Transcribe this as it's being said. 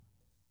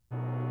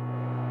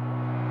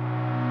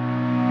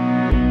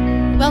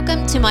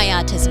Welcome to My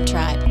Autism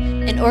Tribe,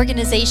 an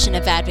organization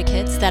of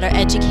advocates that are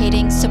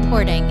educating,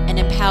 supporting, and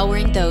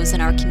empowering those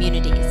in our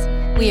communities.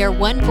 We are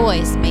one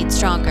voice made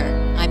stronger.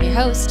 I'm your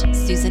host,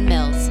 Susan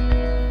Mills.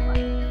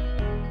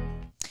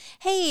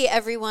 Hey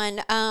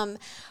everyone,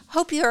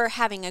 hope you're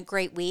having a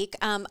great week.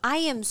 I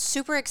am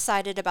super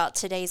excited about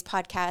today's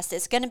podcast.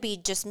 It's going to be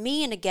just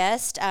me and a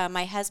guest.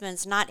 My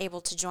husband's not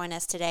able to join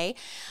us today,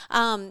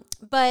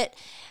 but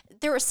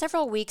there were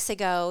several weeks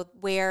ago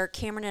where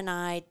Cameron and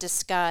I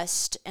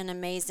discussed an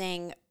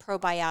amazing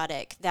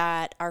probiotic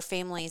that our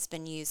family has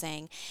been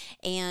using,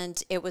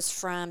 and it was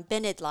from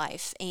Benid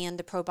Life, and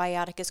the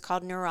probiotic is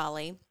called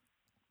Neurali.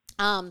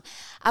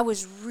 I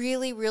was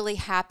really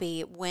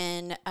happy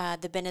when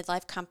the Benid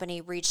Life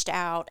Company reached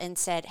out and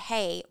said,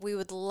 hey, we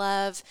would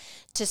love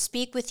to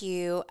speak with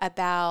you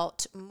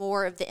about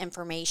more of the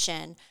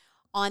information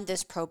on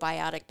this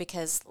probiotic,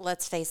 because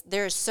let's face it,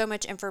 there is so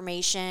much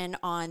information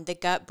on the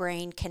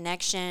gut-brain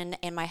connection,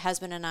 and my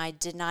husband and I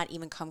did not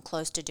even come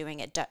close to doing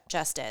it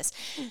justice.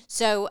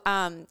 So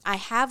I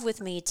have with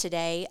me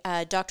today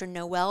Dr.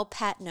 Noelle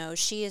Patnaud.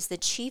 She is the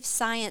Chief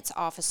Science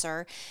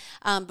Officer.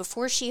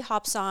 Before she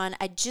hops on,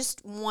 I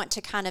just want to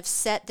kind of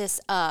set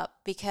this up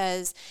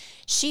because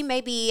she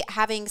may be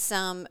having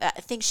some, I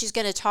think she's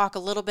going to talk a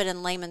little bit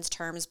in layman's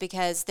terms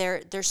because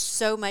there's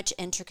so much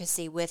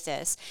intricacy with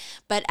this.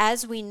 But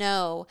as we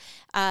know,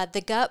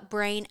 the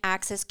gut-brain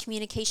axis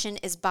communication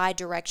is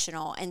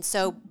bidirectional. And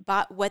so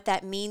what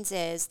that means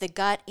is the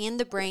gut and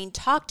the brain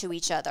talk to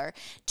each other,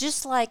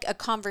 just like a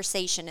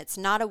conversation. It's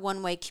not a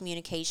one-way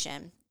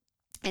communication.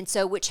 And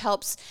so, which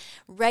helps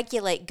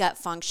regulate gut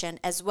function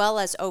as well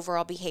as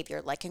overall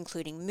behavior, like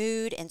including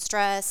mood and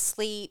stress,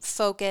 sleep,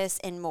 focus,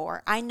 and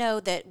more. I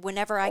know that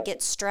whenever I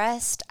get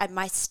stressed,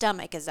 my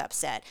stomach is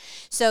upset.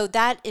 So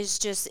that is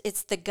just,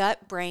 it's the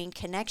gut-brain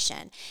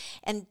connection.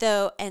 And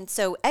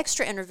so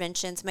extra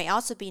interventions may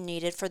also be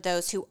needed for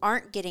those who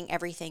aren't getting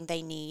everything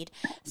they need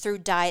through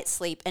diet,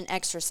 sleep, and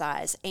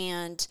exercise.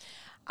 And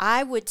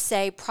I would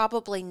say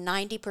probably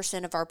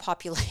 90% of our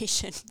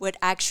population would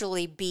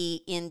actually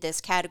be in this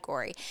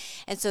category.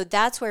 And so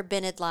that's where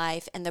Benid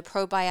Life and the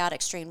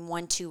probiotic strain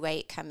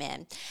 128 come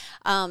in.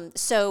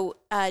 So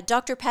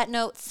Dr.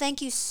 Patnaud,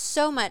 thank you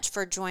so much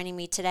for joining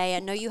me today. I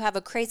know you have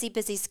a crazy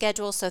busy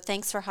schedule, so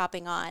thanks for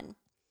hopping on.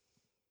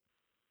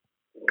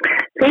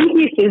 Thank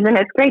you, Susan.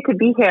 It's great to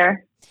be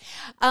here.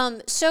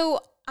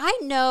 So I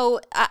know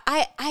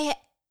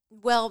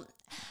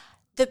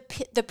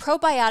the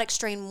probiotic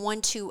strain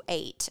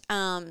 128,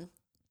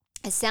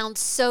 it sounds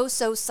so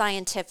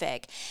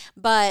scientific,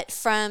 but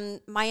from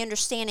my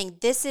understanding,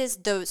 this is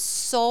the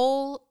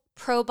sole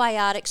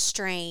probiotic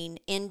strain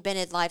in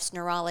Benid Life's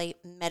Neurali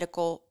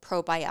medical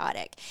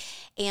probiotic.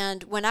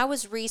 And when I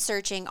was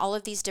researching all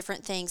of these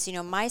different things,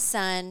 my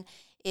son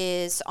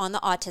is on the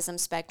autism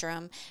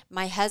spectrum.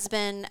 My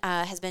husband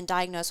has been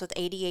diagnosed with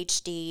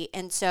ADHD,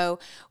 and so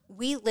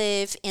we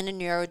live in a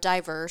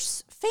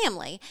neurodiverse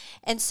family.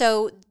 And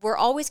so we're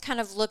always kind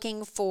of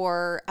looking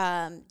for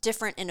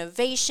different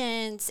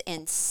innovations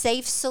and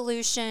safe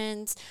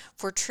solutions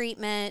for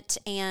treatment.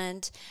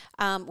 And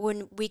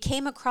when we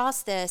came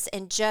across this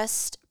and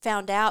just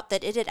found out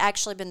that it had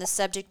actually been the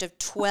subject of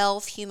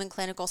 12 human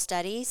clinical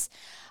studies,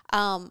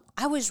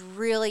 I was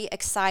really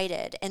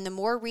excited. And the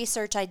more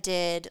research I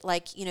did,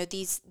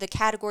 the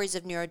categories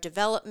of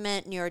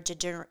neurodevelopment,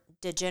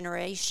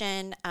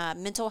 neurodegeneration,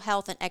 mental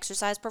health, and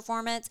exercise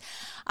performance,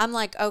 I'm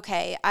like,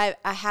 okay, I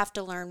have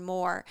to learn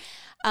more.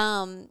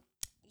 I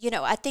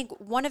think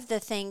one of the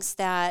things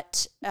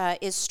that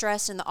is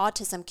stressed in the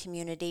autism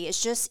community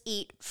is just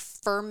eat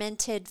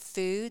fermented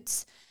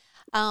foods.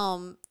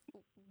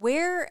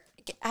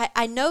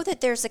 I know that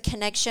there's a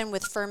connection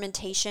with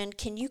fermentation.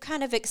 Can you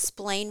kind of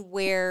explain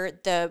where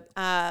the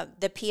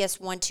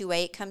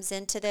PS128 comes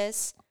into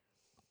this?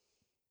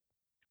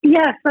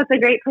 Yes, that's a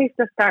great place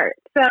to start.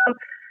 So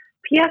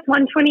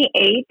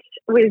PS128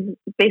 was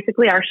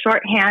basically our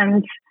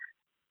shorthand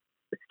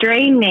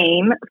strain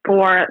name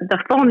for the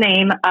full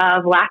name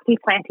of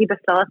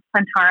Lactobacillus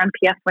plantarum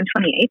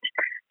PS128.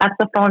 That's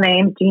the full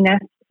name, genus,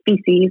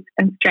 species,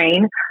 and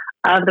strain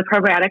of the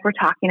probiotic we're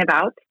talking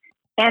about.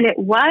 And it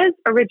was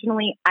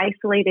originally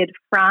isolated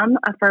from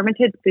a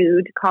fermented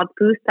food called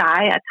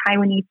fusai, a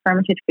Taiwanese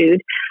fermented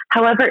food.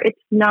 However,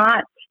 it's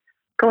not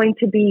going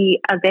to be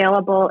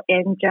available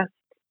in just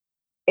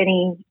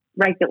any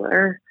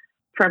regular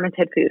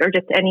fermented food or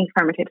just any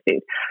fermented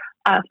food.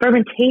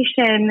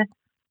 Fermentation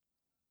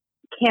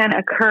can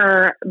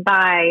occur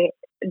by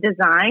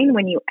design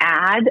when you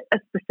add a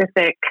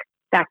specific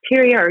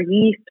bacteria or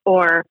yeast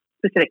or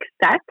specific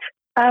set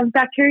of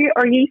bacteria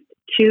or yeast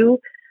to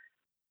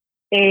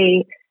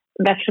a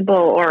vegetable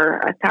or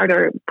a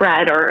sourdough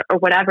bread or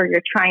whatever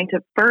you're trying to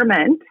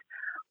ferment,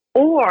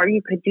 or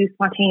you could do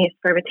spontaneous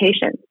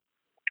fermentation.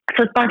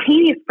 So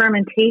spontaneous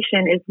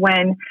fermentation is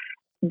when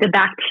the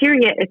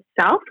bacteria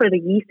itself or the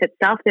yeast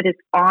itself that is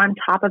on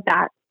top of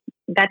that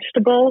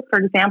vegetable, for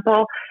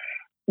example,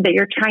 that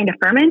you're trying to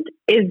ferment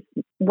is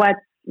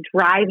what's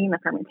driving the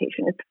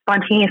fermentation. It's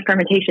spontaneous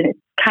fermentation. It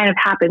kind of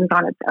happens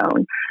on its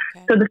own.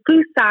 Okay. So the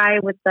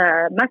fusai with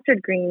the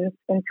mustard greens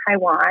in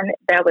Taiwan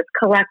that was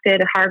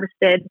collected,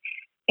 harvested,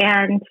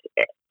 and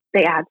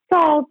they add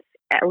salt,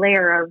 a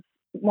layer of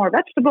more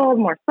vegetable,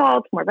 more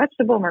salt, more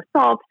vegetable, more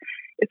salt.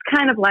 It's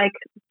kind of like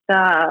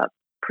the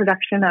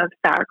production of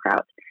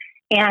sauerkraut.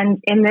 And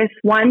in this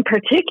one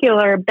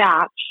particular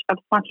batch of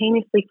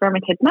spontaneously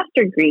fermented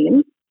mustard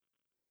greens,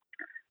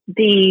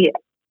 the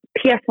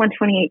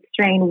PS128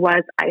 strain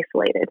was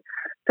isolated.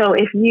 So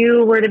if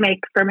you were to make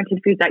fermented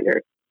foods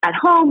at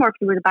home, or if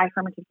you were to buy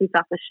fermented foods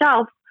off the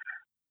shelf,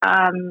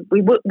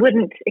 we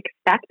wouldn't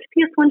expect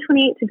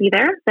PS128 to be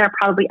there. There are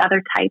probably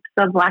other types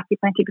of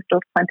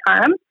Lactobacillus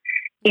plantarum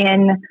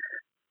in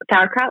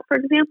sauerkraut, for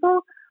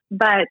example,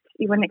 but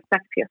you wouldn't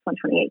expect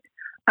PS128.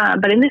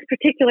 But in this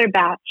particular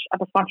batch of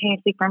a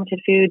spontaneously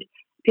fermented food,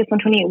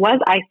 PS128 was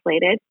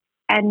isolated,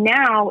 and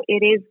now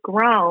it is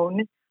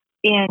grown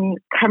in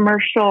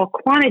commercial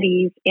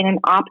quantities in an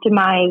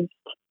optimized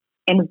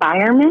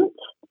environment.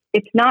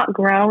 It's not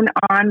grown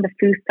on the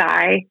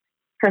fusai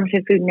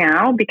fermented food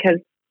now because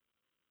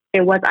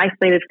it was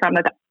isolated from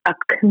a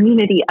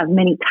community of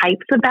many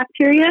types of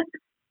bacteria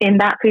in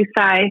that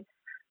fusai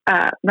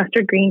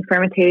mustard green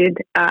fermented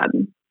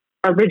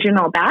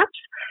original batch.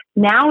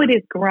 Now it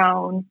is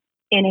grown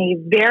in a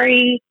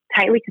very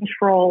tightly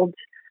controlled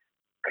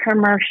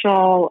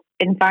commercial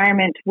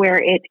environment where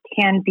it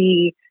can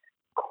be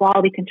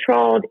quality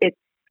controlled. It's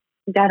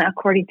done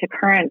according to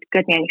current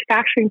good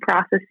manufacturing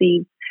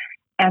processes,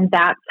 and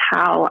that's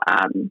how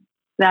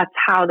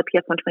the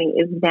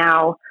PS120 is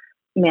now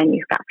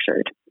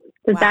manufactured.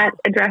 Does that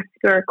address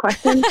your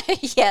question?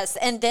 Yes,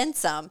 and then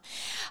some.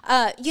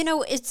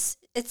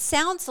 It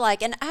sounds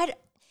like, and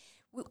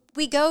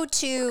we go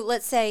to,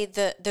 let's say,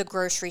 the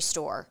grocery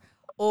store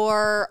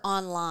or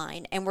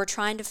online, and we're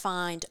trying to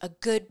find a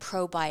good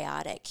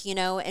probiotic,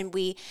 and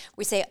we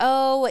say,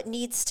 oh, it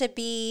needs to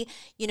be,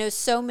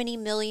 so many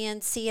million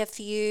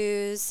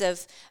CFUs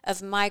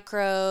of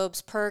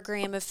microbes per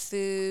gram of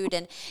food,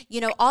 and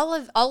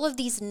all of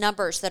these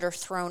numbers that are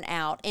thrown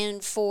out.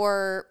 And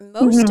for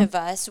most of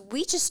us,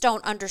 we just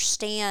don't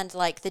understand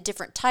like the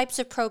different types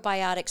of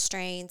probiotic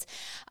strains.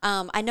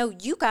 I know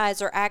you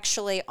guys are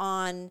actually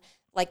on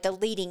like the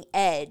leading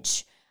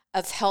edge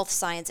of health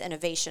science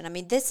innovation. I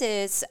mean, this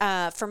is,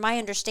 from my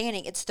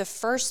understanding, it's the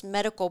first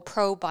medical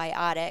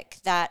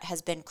probiotic that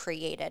has been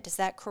created. Is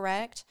that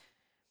correct?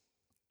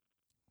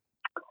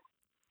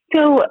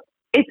 So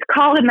it's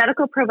called a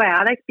medical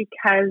probiotic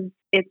because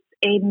it's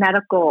a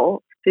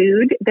medical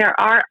food. There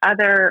are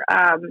other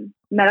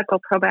medical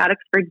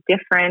probiotics for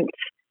different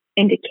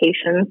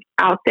indications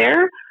out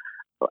there.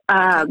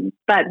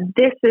 But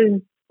this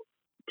is,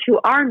 to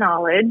our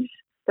knowledge,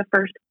 the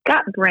first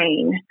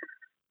gut-brain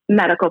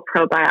medical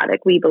probiotic,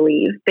 we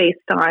believe, based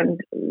on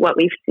what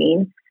we've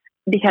seen,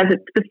 because it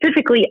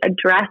specifically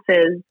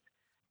addresses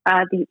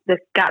this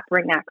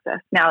gut-brain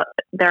axis. Now,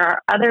 there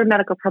are other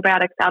medical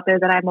probiotics out there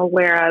that I'm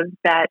aware of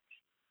that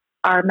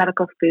are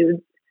medical foods.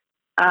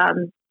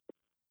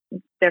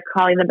 They're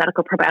calling them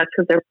medical probiotics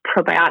because they're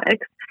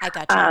probiotics. I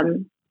got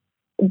you.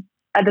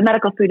 The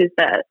medical food is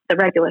the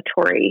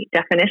regulatory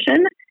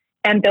definition,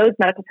 and those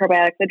medical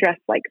probiotics address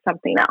like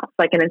something else,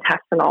 like an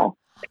intestinal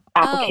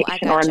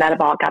application or a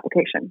metabolic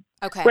application.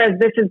 Okay. Whereas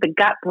this is the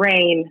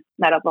gut-brain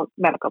medical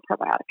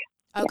probiotic.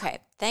 Okay. Yeah.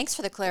 Thanks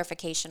for the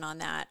clarification on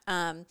that.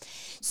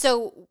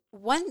 So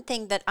one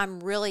thing that I'm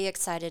really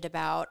excited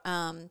about,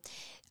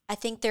 I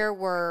think there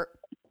were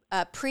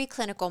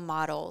preclinical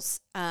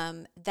models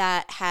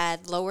that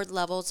had lowered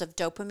levels of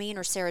dopamine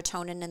or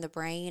serotonin in the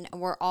brain,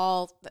 and we're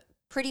all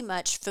pretty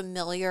much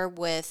familiar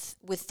with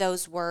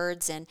those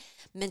words and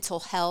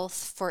mental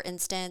health, for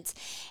instance,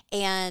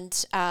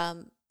 and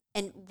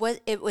what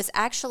it was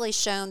actually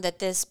shown that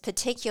this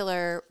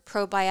particular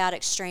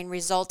probiotic strain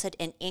resulted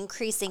in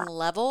increasing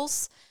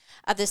levels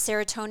of the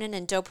serotonin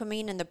and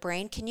dopamine in the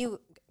brain. Can you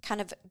kind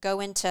of go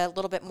into a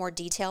little bit more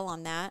detail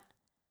on that?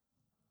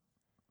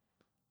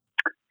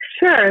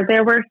 Sure.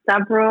 There were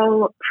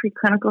several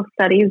preclinical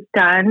studies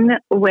done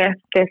with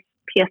this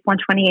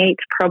PS128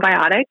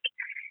 probiotic,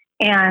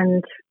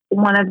 and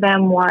one of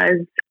them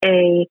was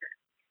a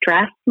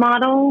stress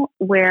model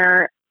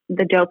where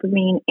the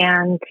dopamine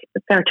and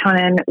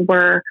serotonin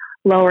were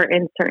lower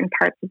in certain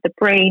parts of the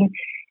brain.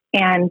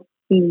 And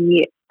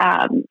in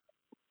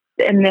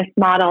this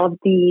model,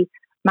 the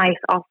mice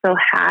also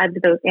had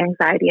those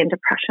anxiety and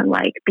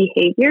depression-like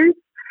behaviors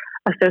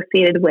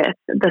associated with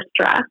the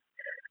stress.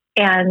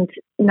 And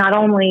not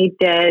only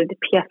did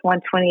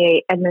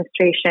PS128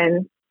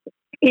 administration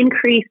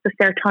increase the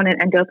serotonin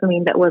and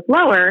dopamine that was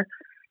lower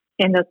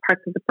in those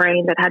parts of the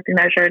brain that had been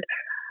measured,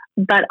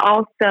 but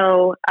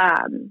also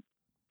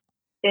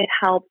it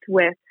helped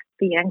with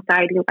the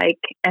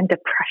anxiety-like and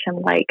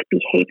depression-like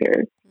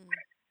behaviors.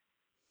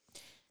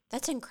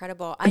 That's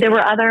incredible. There were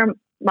other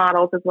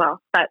models as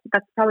well, but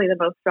that's probably the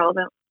most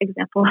relevant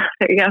example.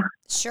 There you go.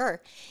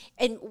 Sure.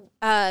 And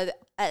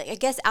I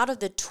guess out of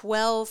the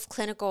 12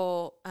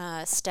 clinical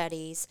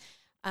studies,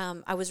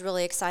 I was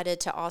really excited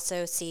to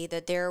also see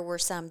that there were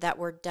some that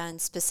were done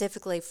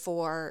specifically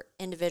for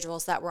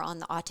individuals that were on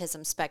the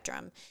autism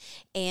spectrum.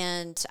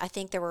 And I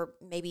think there were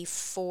maybe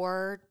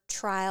 4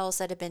 trials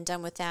that have been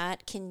done with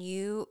that. Can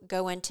you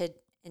go into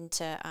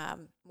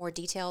more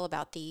detail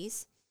about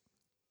these?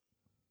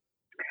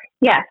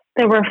 Yes,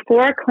 there were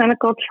 4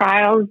 clinical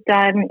trials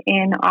done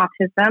in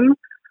autism.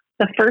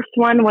 The first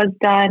one was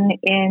done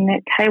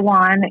in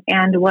Taiwan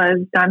and was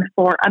done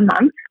for a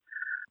month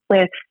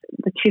with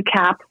the 2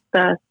 caps,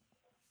 the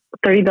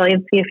 30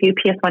 billion CFU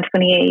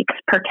PS128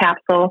 per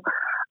capsule.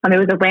 It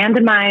was a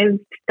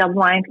randomized,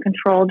 double-blind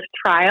controlled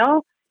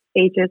trial,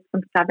 ages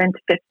from 7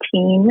 to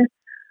 15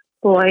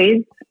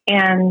 boys,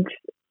 and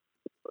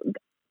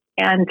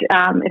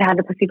it had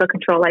the placebo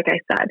control, like I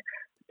said.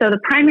 So the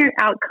primary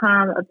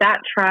outcome of that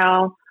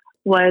trial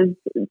was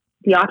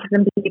the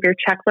autism behavior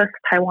checklist,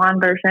 Taiwan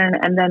version,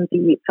 and then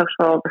the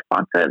social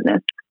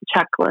responsiveness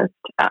checklist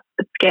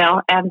scale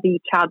and the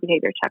child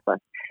behavior checklist.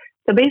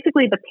 So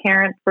basically, the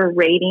parents were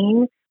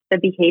rating the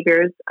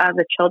behaviors of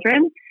the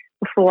children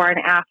before and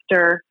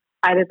after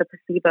either the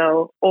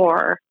placebo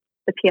or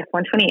the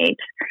PS128.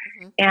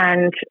 Mm-hmm.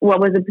 And what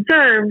was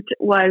observed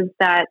was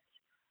that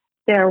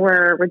there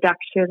were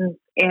reductions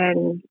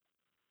in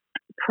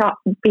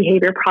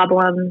behavior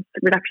problems,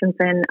 reductions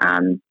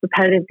in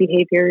repetitive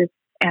behaviors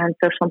and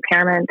social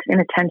impairment,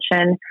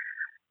 inattention,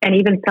 and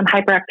even some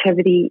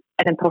hyperactivity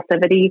and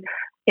impulsivity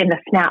in the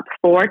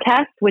SNAP-4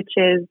 test, which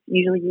is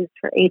usually used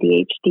for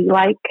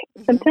ADHD-like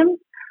symptoms.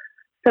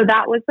 So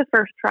that was the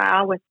first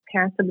trial with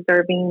parents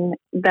observing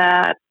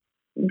the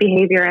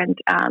behavior and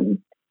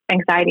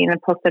anxiety and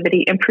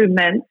impulsivity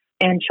improvements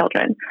in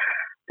children.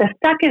 The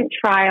second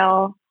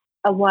trial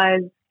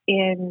was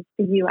in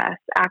the U.S.,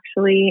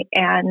 actually,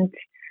 and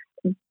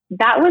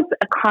that was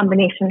a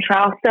combination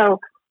trial. So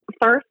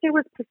first it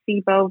was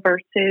placebo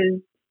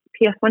versus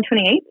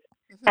PS128,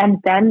 and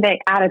then they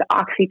added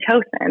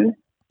oxytocin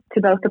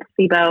to both the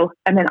placebo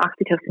and then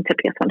oxytocin to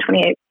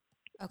PS128.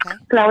 Okay.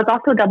 So that was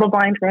also a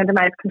double-blind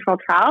randomized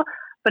controlled trial,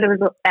 but it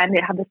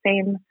had the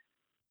same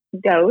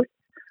dose,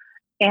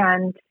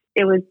 and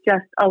it was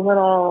just a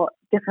little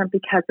different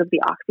because of the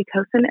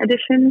oxytocin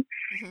addition,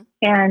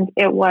 and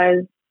it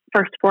was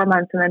first 4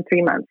 months and then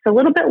 3 months, so a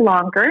little bit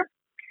longer.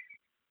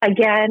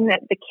 Again,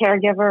 the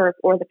caregiver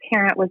or the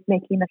parent was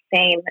making the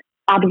same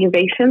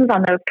observations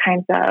on those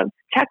kinds of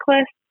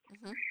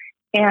checklists,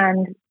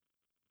 and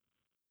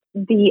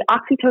the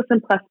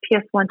oxytocin plus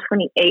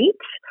PS128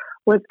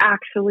 was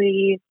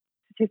actually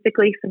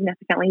statistically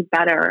significantly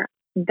better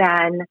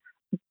than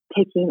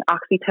taking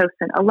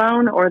oxytocin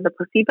alone or the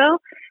placebo.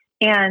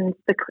 And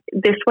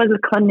this was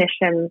a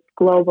clinician's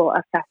global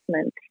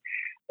assessment.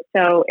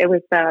 So it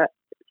was the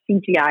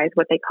CGI is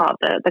what they call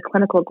it, the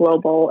Clinical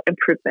Global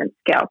Improvement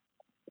Scale.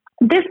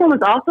 This one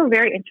was also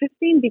very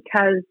interesting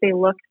because they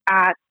looked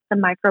at the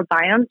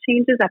microbiome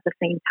changes at the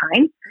same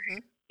time.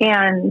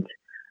 And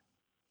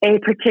a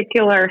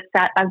particular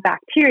set of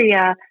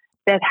bacteria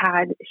that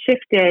had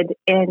shifted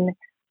in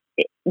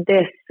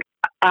this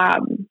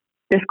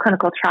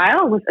clinical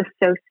trial was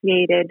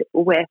associated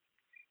with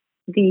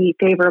the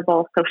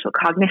favorable social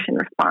cognition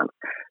response.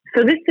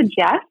 So this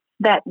suggests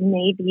that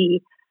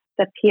maybe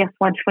the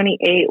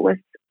PS128 was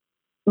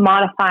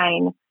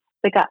modifying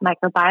the gut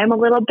microbiome a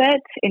little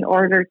bit in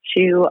order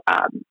to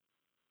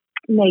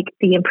make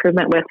the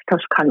improvement with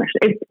social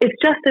cognition.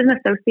 It's just an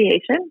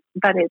association,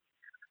 but it's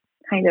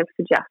kind of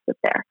suggested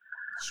there.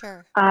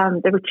 Sure.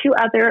 There were 2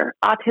 other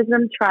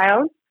autism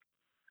trials.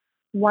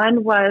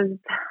 One was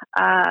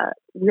a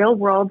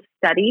real-world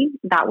study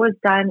that was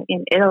done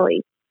in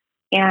Italy,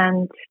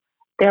 and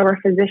there were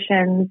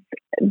physicians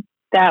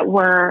that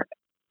were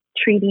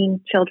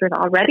treating children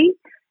already,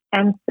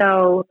 and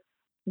so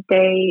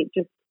they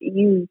just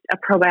used a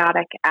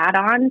probiotic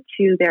add-on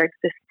to their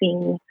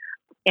existing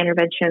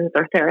interventions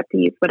or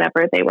therapies,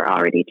 whatever they were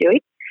already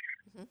doing.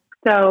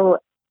 So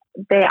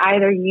they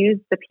either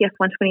used the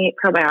PS128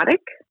 probiotic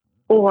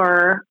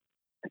or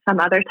some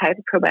other type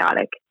of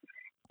probiotic.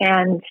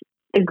 And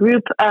the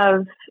group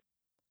of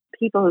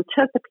people who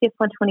took the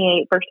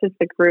PS128 versus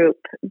the group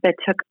that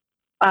took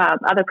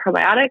other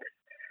probiotics,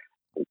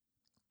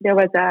 there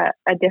was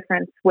a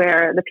difference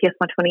where the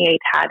PS128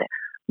 had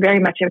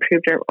very much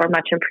improved or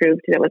much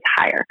improved that was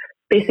higher.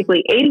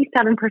 Basically,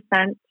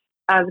 87%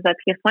 of the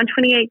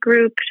PS128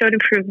 group showed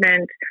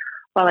improvement,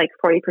 while like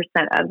 40%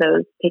 of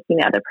those taking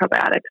the other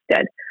probiotics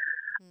did.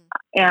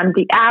 And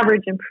the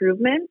average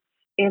improvement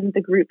in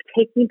the group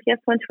taking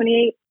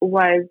PS128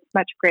 was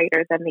much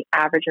greater than the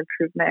average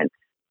improvement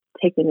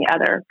taking the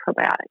other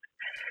probiotics.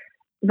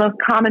 The most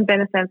common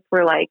benefits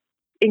were like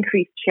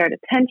increased shared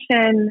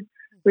attention,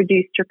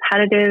 reduced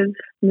repetitive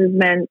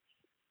movements,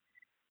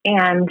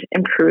 and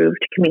improved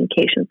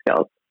communication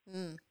skills.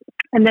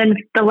 And then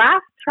the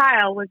last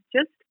trial was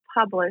just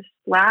published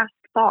last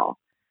fall,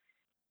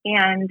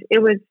 and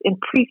it was in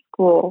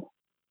preschool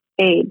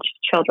age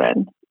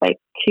children, like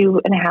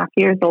 2.5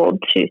 years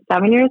old to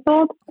 7 years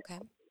old. Okay.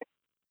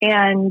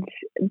 And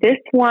this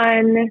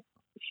one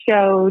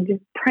showed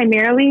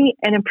primarily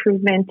an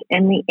improvement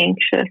in the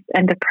anxious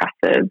and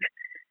depressive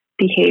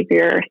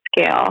behavior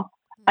scale.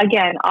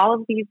 Again, all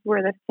of these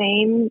were the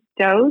same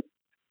dose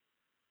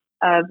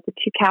of the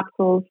 2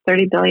 capsules,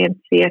 30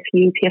 billion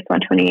CFU,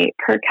 PS128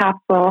 per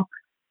capsule.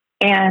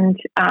 And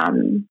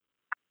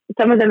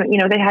some of them,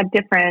 they had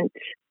different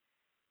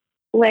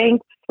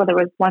lengths, whether it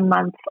was 1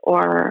 month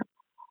or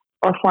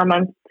 4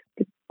 months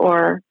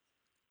or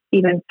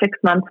even 6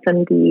 months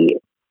in the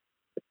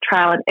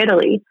trial in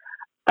Italy.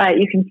 But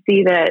you can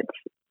see that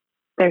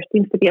there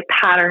seems to be a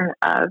pattern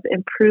of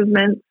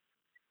improvements,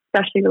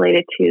 especially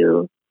related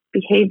to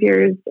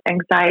behaviors,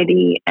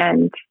 anxiety,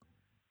 and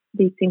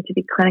these seem to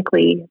be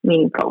clinically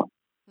meaningful.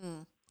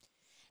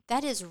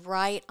 That is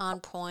right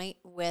on point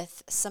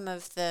with some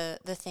of the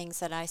things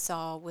that I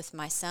saw with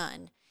my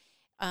son.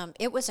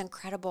 It was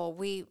incredible.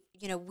 We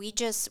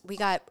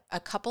got a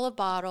couple of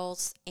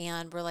bottles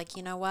and we're like,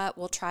 you know what,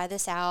 we'll try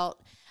this out.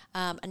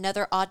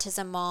 Another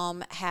autism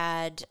mom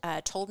had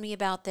told me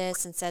about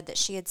this and said that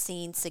she had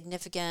seen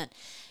significant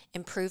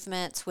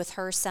improvements with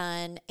her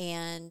son.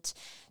 And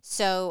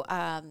so,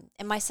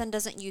 and my son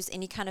doesn't use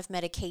any kind of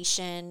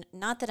medication.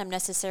 Not that I'm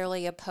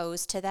necessarily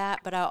opposed to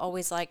that, but I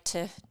always like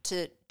to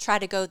try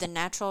to go the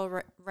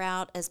natural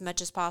route as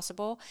much as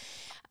possible.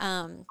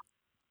 And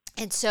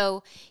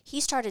so he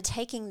started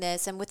taking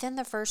this, and within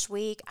the first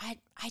week,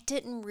 I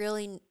didn't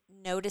really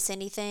notice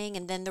anything.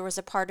 And then there was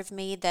a part of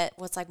me that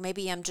was like,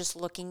 maybe I'm just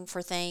looking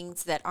for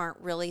things that aren't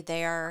really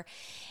there.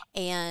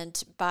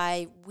 And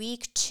by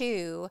week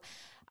 2,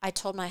 I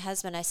told my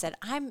husband, I said,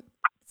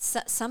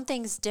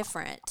 something's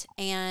different.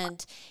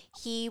 And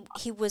he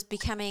was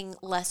becoming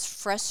less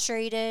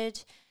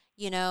frustrated,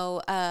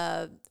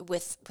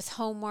 with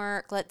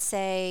homework, let's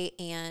say,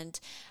 and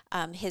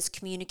his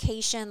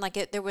communication.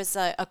 Like there was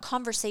a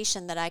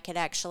conversation that I could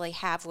actually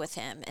have with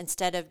him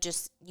instead of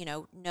just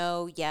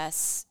no,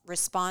 yes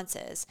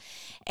responses,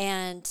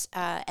 and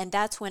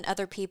that's when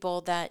other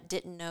people that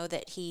didn't know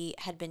that he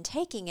had been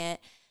taking it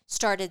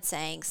started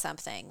saying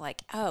something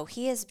like, "Oh,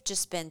 he has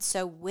just been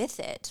so with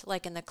it,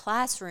 like in the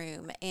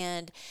classroom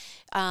and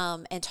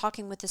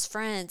talking with his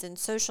friends and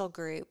social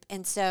group."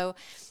 And so,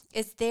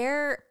 is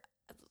there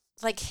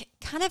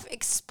kind of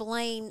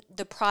explain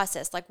the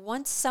process? Like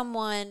once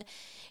someone,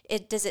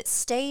 does it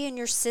stay in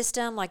your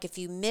system? Like if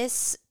you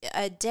miss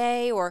a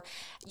day or,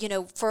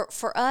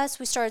 for us,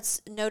 we started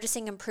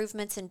noticing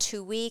improvements in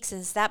 2 weeks. And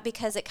is that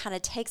because it kind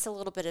of takes a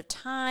little bit of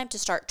time to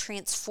start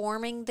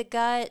transforming the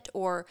gut?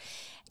 Or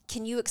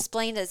can you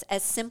explain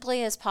as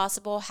simply as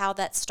possible how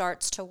that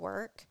starts to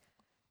work?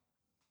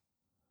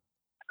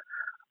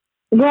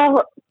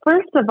 Well,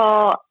 first of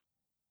all,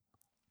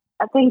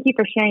 thank you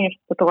for sharing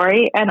your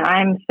story, and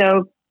I'm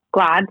so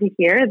glad to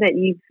hear that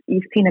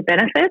you've seen a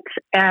benefit.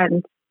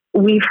 And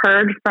we've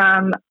heard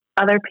from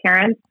other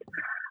parents.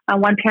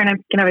 One parent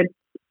I'm thinking of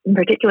in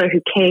particular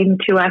who came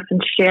to us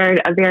and shared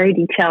a very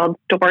detailed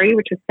story,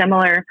 which is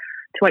similar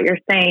to what you're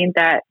saying,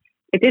 that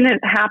it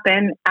didn't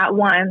happen at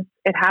once;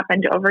 it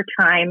happened over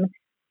time,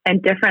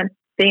 and different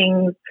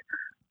things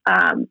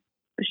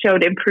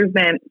showed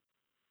improvement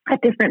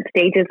at different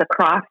stages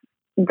across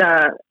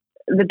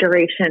the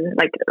duration.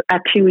 Like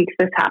at 2 weeks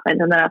this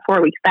happened, and then at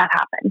 4 weeks that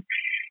happened.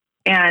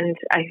 And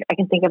I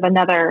can think of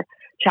another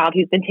child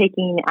who's been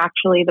taking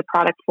actually the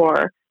product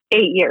for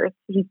 8 years.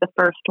 He's the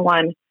first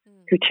one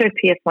who took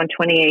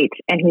PS128,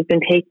 and he's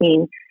been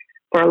taking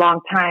for a long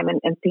time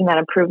and seeing that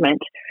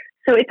improvement.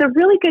 So it's a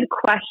really good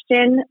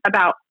question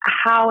about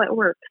how it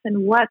works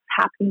and what's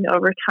happening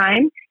over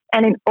time.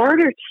 And in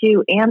order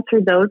to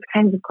answer those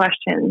kinds of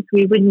questions,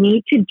 we would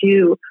need to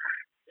do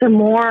some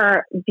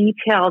more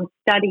detailed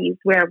studies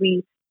where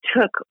we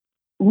took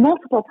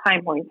multiple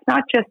time points,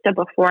 not just a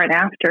before and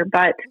after,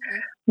 but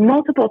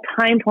multiple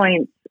time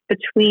points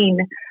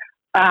between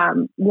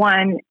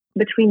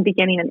between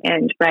beginning and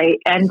end, right?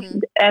 And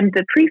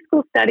the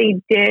preschool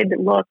study did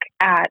look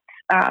at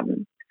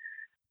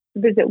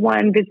visit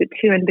 1, visit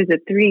 2, and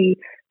visit 3.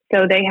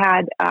 So they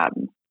had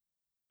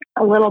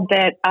a little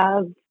bit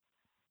of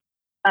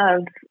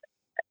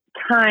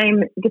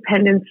time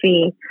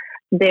dependency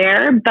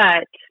there,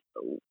 but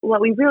what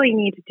we really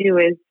need to do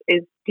is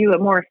do a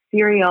more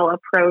serial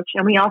approach.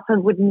 And we also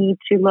would need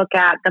to look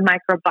at the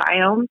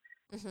microbiome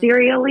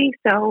serially.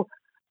 So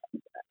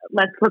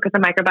let's look at the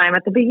microbiome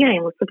at the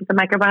beginning. Let's look at the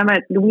microbiome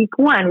at week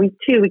 1, week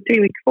 2, week 3,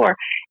 week 4.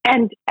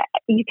 And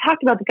you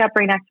talked about the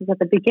gut-brain axis at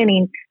the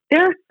beginning.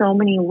 There are so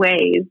many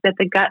ways that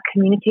the gut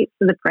communicates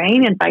to the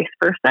brain and vice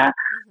versa.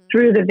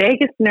 Through the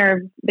vagus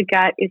nerve, the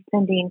gut is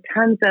sending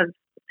tons of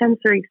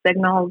sensory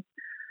signals.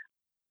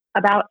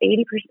 About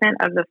 80%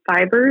 of the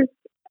fibers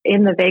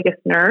in the vagus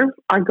nerve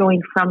are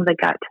going from the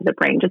gut to the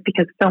brain, just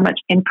because so much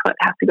input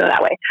has to go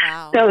that way.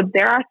 Wow. So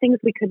there are things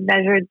we could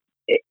measure.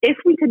 If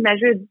we could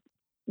measure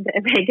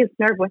the vagus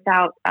nerve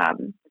without,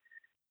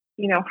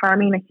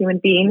 harming a human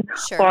being,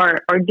 Sure.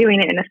 or doing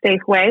it in a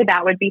safe way,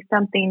 that would be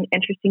something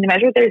interesting to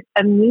measure. There's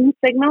immune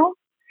signals,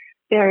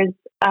 there's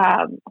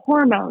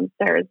hormones,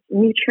 there's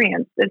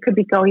nutrients that could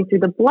be going through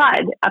the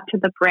blood up to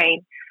the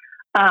brain.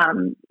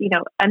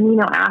 Amino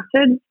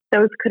acids,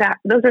 those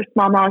are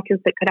small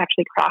molecules that could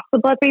actually cross the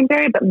blood-brain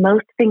barrier, but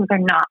most things are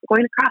not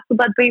going to cross the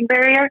blood-brain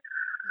barrier.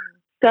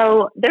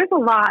 So there's a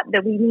lot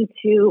that we need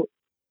to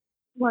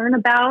learn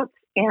about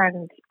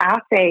and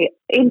assay.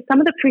 In some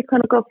of the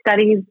preclinical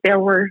studies, there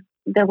were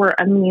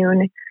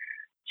immune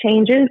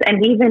changes,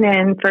 and even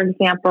in, for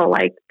example,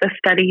 like the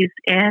studies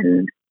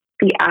in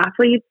the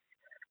athletes,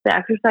 the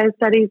exercise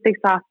studies, they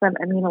saw some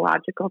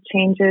immunological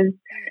changes.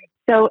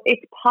 So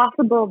it's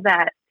possible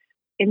that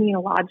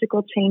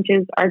immunological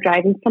changes are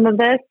driving some of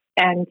this,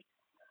 and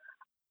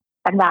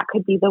that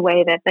could be the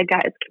way that the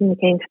gut is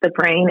communicating to the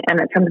brain, and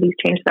that some of these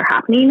changes are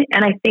happening.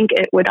 And I think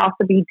it would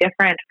also be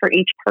different for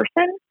each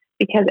person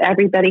because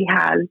everybody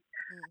has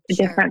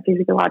Sure. different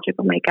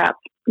physiological makeup,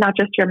 not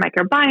just your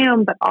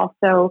microbiome, but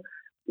also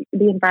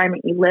the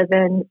environment you live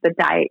in, the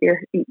diet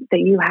that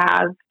you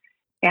have,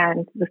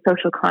 and the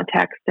social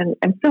context, and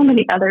so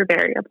many other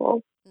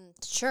variables.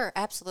 Sure,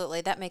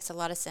 absolutely. That makes a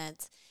lot of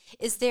sense.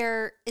 Is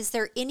there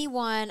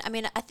anyone, I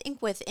mean, I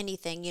think with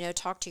anything,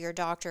 talk to your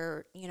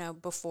doctor,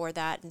 before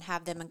that and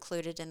have them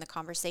included in the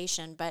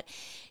conversation. But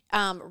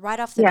right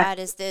off the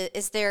Yes. bat,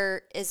 is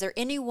there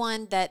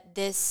anyone that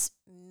this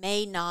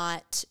may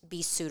not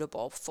be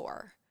suitable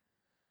for?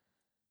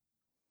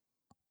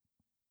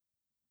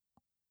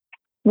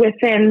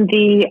 Within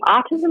the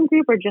autism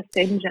group or just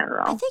in I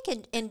general?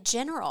 think in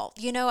general,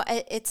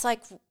 it's like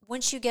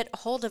once you get a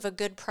hold of a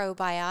good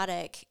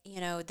probiotic,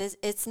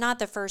 it's not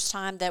the first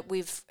time that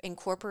we've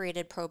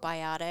incorporated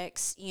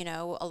probiotics,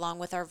 along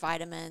with our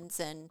vitamins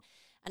and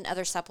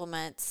other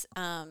supplements.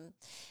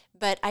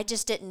 But I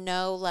just didn't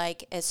know,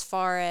 like, as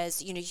far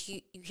as,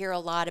 you hear a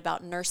lot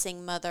about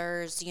nursing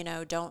mothers,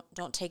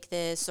 don't take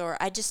this, or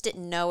I just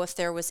didn't know if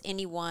there was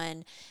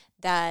anyone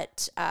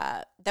that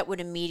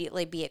would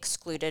immediately be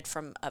excluded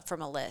from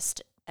a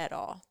list at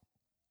all.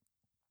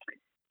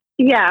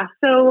 Yeah.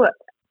 So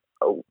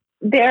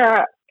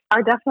there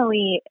are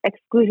definitely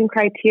exclusion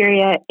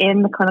criteria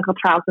in the clinical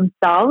trials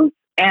themselves,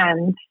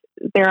 and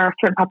there are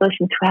certain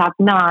populations who have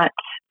not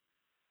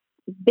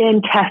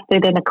been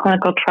tested in a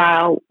clinical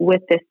trial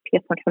with this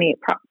PS128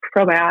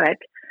 probiotic.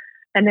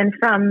 And then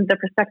from the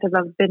perspective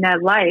of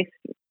Bened Life,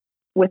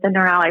 with the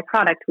Neurali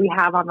product, we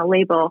have on the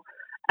label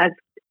as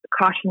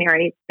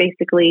cautionary,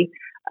 basically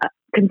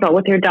consult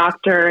with your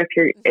doctor if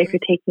Mm-hmm. you're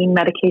taking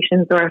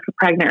medications or if you're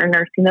pregnant or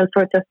nursing, those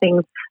sorts of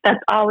things. That's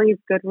always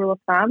good rule of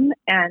thumb.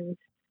 And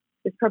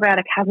this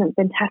probiotic hasn't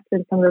been tested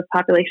in some of those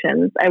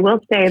populations. I will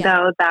say Yeah.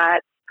 though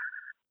that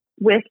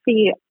with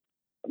the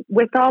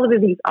with all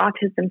of these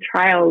autism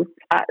trials,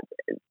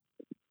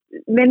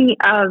 many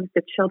of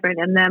the children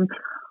in them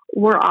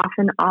were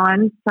often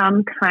on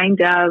some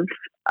kind of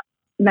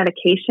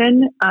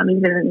medication.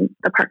 Even in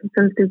the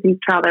Parkinson's disease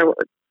trial,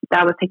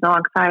 that was taken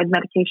alongside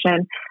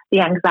medication. The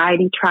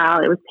anxiety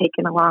trial, it was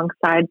taken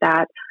alongside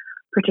that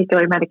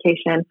particular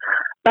medication.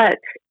 But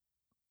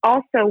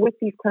also with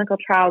these clinical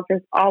trials,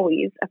 there's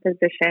always a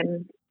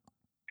physician,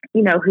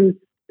 who's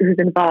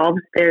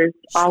involved. There's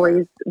Sure.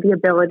 always the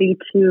ability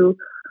to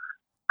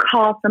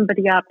call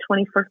somebody up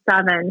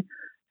 24/7.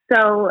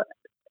 So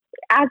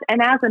as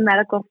a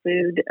medical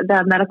food,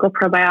 the medical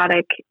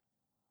probiotic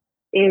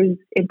is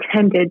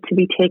intended to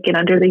be taken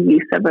under the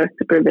use of a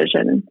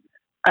supervision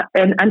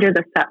and under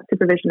the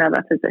supervision of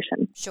a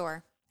physician.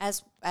 Sure.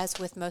 As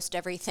with most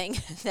everything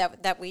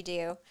that we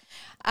do.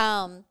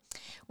 Um,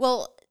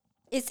 well,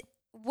 is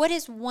what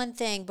is one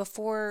thing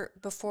before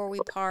we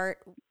part?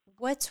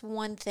 What's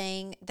one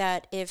thing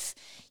that if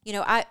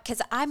I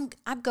because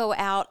I go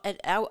out and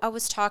I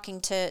was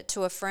talking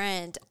to a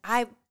friend.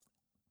 I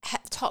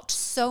have talked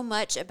so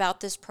much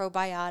about this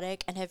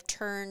probiotic and have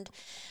turned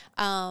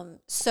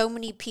so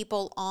many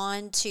people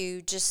on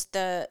to just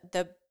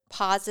the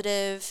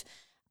positive,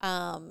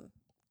 um,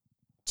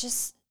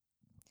 just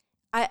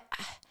I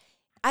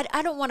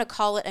I don't want to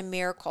call it a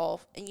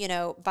miracle,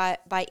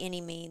 by any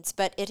means,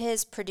 but it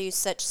has produced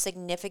such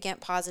significant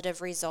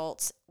positive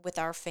results with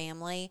our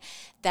family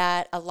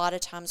that a lot of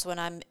times when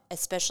I'm,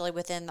 especially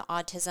within the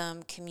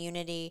autism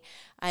community,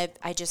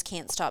 I just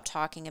can't stop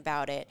talking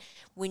about it.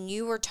 When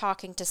you are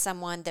talking to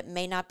someone that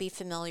may not be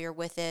familiar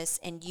with this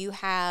and you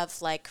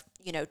have like,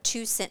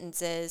 two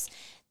sentences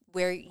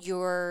where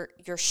you're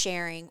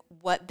sharing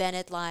what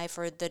Bennett Life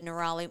or the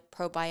Neurali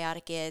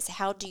probiotic is,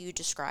 how do you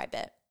describe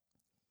it?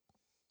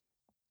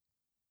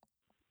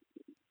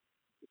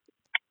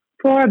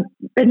 For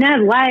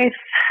Bened Life,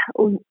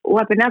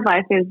 what Bened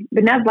Life is,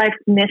 Bened Life's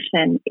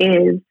mission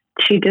is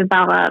to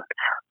develop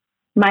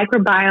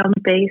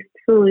microbiome-based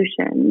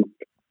solutions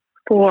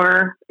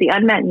for the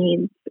unmet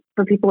needs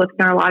for people with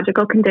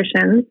neurological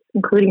conditions,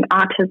 including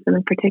autism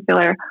in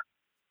particular,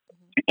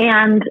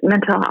 and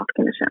mental health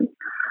conditions.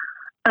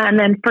 And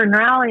then for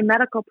Neurali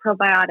Medical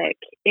Probiotic,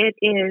 it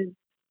is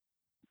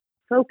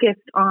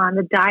focused on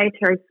the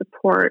dietary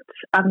support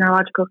of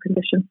neurological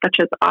conditions such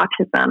as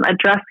autism,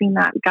 addressing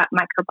that gut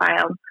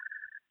microbiome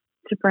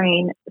to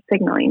brain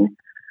signaling.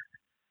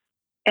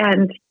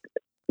 And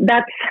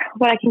that's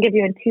what I can give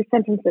you in two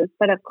sentences.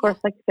 But of Yeah. course,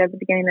 like you said at the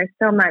beginning, there's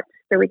so much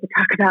that we could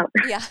talk about.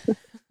 Yeah.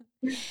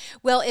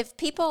 Well, if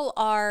people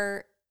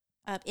are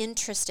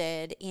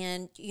interested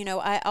in,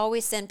 I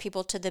always send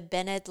people to the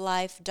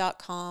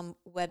benedlife.com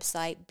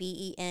website,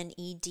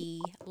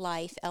 BENED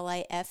life,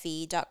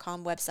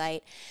 LIFE.com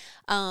website,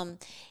 um,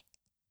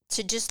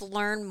 to just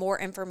learn more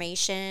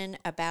information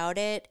about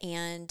it.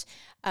 And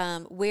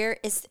where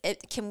is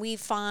it, can we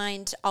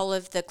find all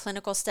of the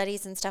clinical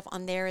studies and stuff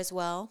on there as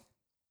well?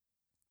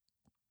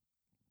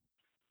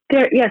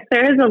 Yes,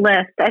 there is a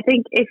list. I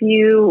think if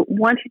you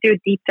want to do a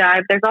deep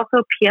dive, there's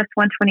also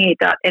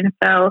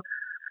ps128.info,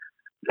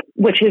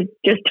 which is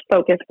just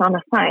focused on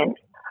the science.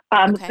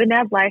 Okay.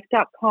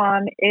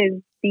 Benevlife.com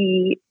is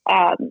the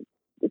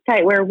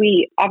site where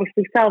we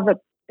obviously sell the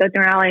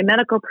Neurali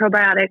Medical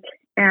Probiotic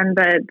and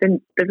the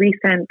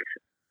recent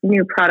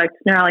new product,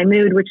 Neurali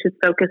Mood, which is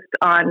focused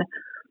on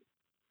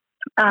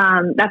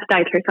that's a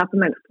dietary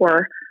supplement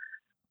for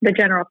the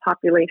general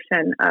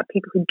population,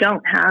 people who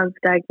don't have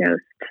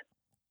diagnosed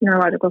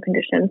neurological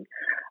conditions.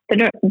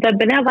 The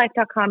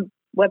benevlife.com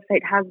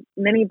website has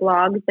many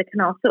blogs that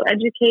can also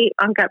educate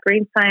on gut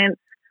brain science.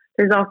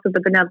 There's also the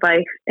Benev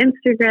Life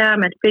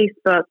Instagram and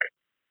Facebook.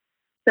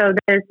 So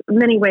there's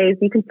many ways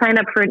you can sign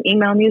up for an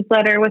email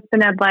newsletter with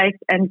Benev Life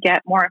and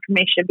get more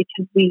information,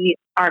 because we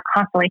are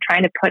constantly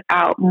trying to put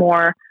out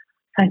more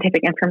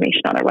scientific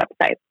information on our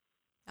website.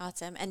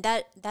 Awesome. And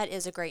that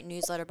is a great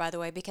newsletter, by the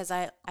way, because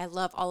I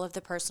love all of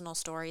the personal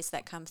stories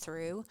that come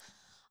through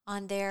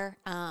on there.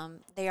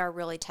 They are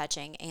really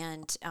touching,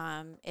 and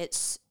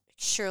it's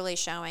surely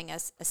showing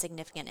us a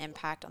significant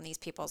impact on these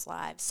people's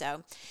lives.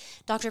 So,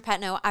 Dr.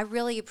 Patno, I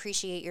really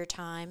appreciate your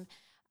time.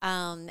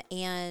 And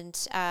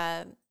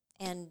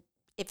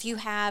if you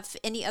have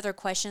any other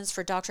questions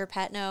for Dr.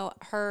 Patno,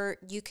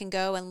 you can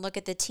go and look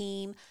at the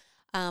team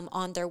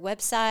on their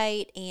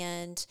website.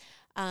 And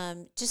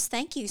just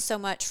thank you so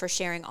much for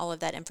sharing all of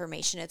that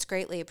information. It's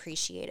greatly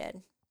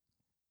appreciated.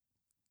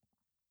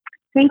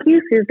 Thank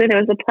you, Susan. It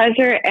was a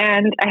pleasure,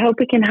 and I hope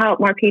we can help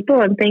more people,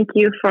 and thank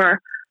you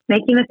for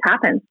making this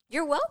happen.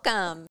 You're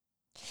welcome.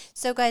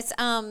 So, guys,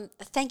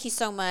 thank you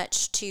so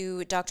much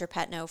to Dr.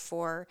 Patno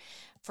for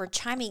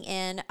chiming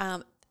in.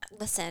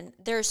 Listen,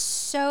 there's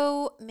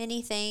so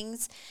many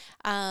things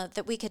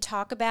that we could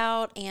talk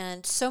about,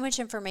 and so much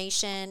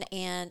information.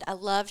 And I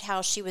loved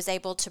how she was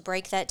able to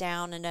break that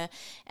down in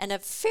a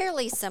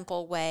fairly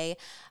simple way,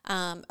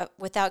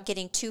 without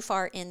getting too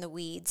far in the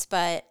weeds.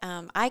 But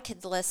I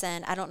could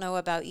listen. I don't know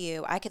about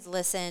you. I could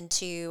listen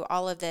to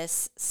all of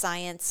this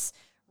science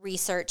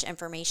research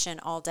information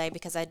all day,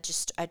 because I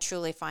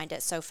truly find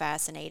it so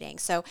fascinating.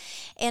 So,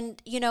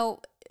 and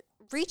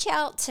reach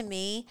out to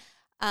me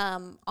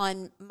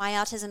on My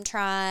Autism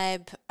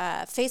Tribe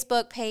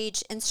Facebook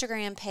page,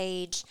 Instagram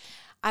page.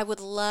 I would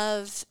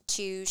love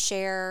to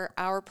share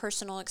our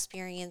personal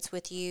experience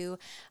with you.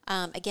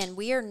 Again,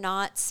 we are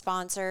not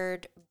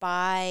sponsored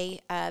by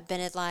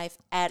Bennett Life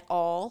at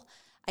all.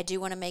 I do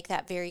want to make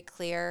that very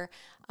clear.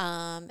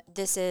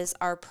 This is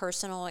our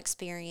personal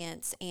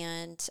experience,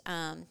 and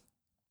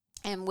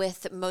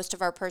with most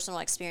of our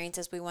personal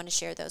experiences, we want to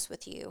share those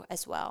with you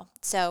as well.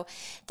 So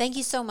thank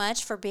you so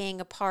much for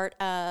being a part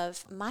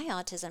of My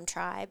Autism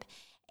Tribe.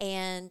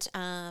 And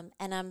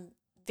I'm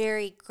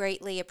very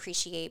greatly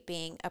appreciate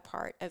being a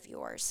part of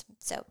yours.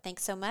 So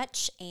thanks so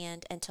much.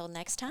 And until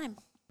next time.